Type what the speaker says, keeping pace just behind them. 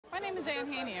is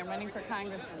Ann Haney. I'm running for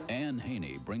Congressman. Ann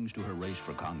Haney brings to her race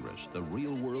for Congress the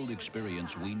real-world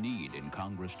experience we need in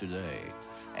Congress today.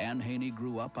 Ann Haney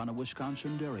grew up on a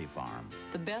Wisconsin dairy farm.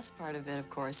 The best part of it, of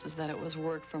course, is that it was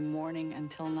work from morning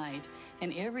until night,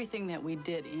 and everything that we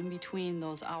did in between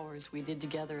those hours we did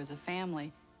together as a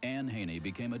family. Ann Haney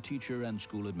became a teacher and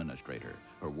school administrator.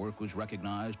 Her work was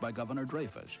recognized by Governor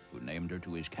Dreyfus, who named her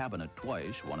to his cabinet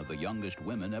twice, one of the youngest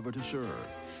women ever to serve.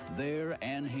 There,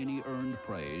 Ann Haney earned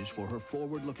praise for her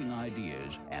forward-looking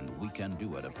ideas and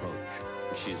we-can-do-it approach.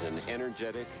 She's an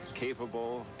energetic,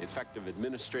 capable, effective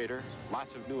administrator,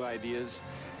 lots of new ideas,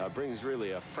 brings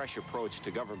really a fresh approach to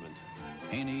government.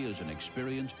 Haney is an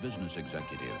experienced business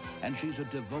executive, and she's a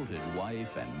devoted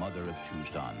wife and mother of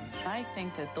 2 sons. I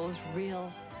think that those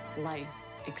real-life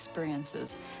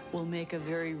experiences will make a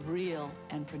very real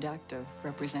and productive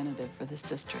representative for this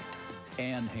district.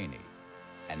 Ann Haney,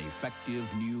 an effective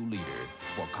new leader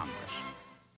for Congress.